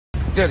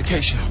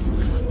Dedication,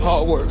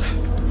 hard work,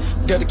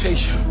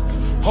 dedication,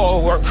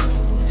 hard work.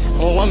 I'm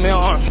a one-man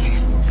army.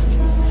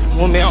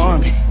 One-man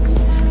army.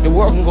 The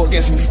world can go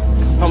against me.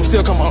 I'm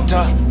still come on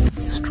top.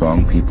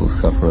 Strong people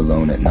suffer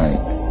alone at night,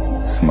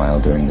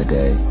 smile during the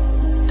day,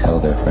 tell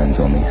their friends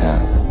only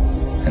half,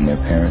 and their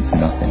parents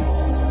nothing,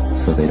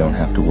 so they don't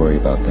have to worry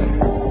about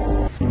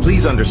them.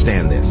 Please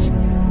understand this.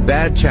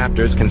 Bad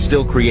chapters can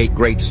still create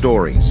great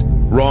stories.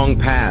 Wrong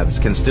paths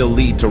can still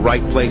lead to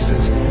right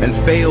places, and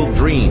failed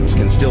dreams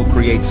can still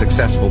create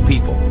successful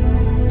people.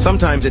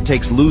 Sometimes it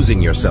takes losing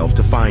yourself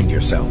to find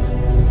yourself.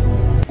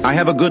 I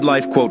have a good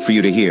life quote for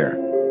you to hear.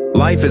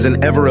 Life is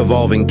an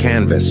ever-evolving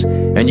canvas,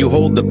 and you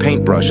hold the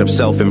paintbrush of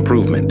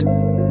self-improvement.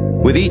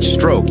 With each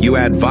stroke, you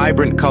add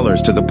vibrant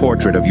colors to the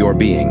portrait of your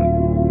being.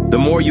 The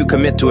more you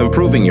commit to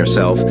improving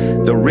yourself,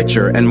 the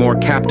richer and more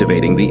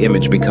captivating the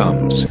image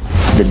becomes.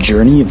 The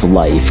journey of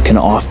life can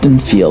often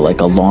feel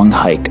like a long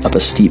hike up a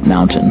steep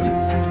mountain.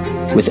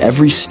 With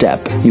every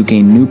step, you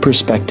gain new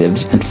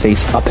perspectives and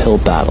face uphill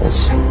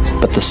battles.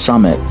 But the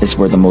summit is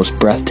where the most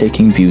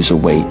breathtaking views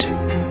await.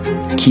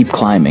 Keep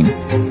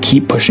climbing,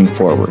 keep pushing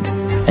forward,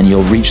 and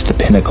you'll reach the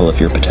pinnacle of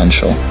your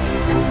potential.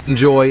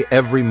 Enjoy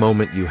every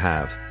moment you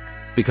have,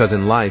 because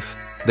in life,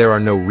 there are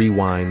no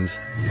rewinds,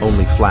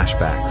 only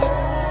flashbacks.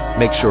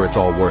 Make sure it's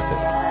all worth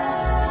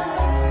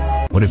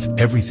it. What if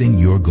everything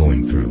you're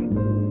going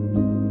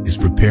through is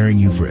preparing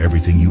you for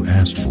everything you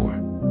asked for?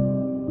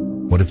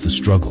 What if the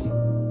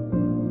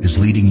struggle is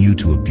leading you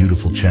to a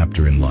beautiful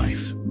chapter in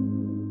life?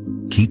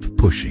 Keep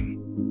pushing.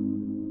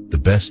 The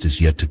best is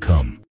yet to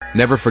come.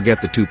 Never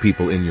forget the two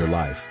people in your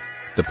life.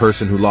 The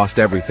person who lost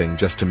everything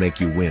just to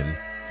make you win,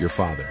 your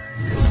father.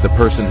 The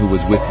person who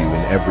was with you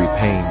in every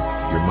pain,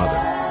 your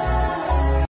mother.